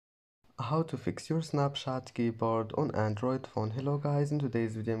how to fix your Snapchat keyboard on Android phone. Hello guys, in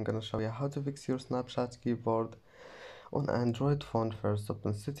today's video I'm gonna show you how to fix your Snapchat keyboard on Android phone. First,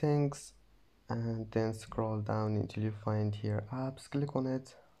 open settings and then scroll down until you find here apps, click on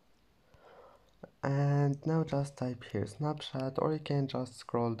it, and now just type here Snapchat, or you can just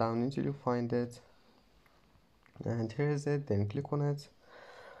scroll down until you find it, and here is it. Then click on it,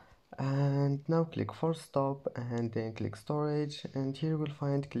 and now click force stop, and then click storage, and here you will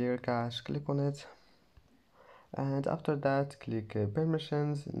find clear cache. Click on it, and after that click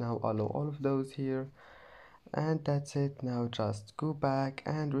permissions. Now allow all of those here, and that's it. Now just go back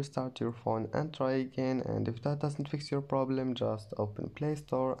and restart your phone and try again, and if that doesn't fix your problem, just open Play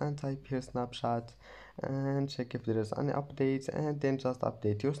Store and type here Snapchat and check if there is any updates, and then just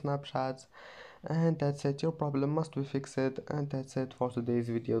update your Snapchat, and that's it. Your problem must be fixed. And that's it for today's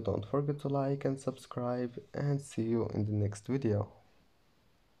video. Don't forget to like and subscribe, and see you in the next video.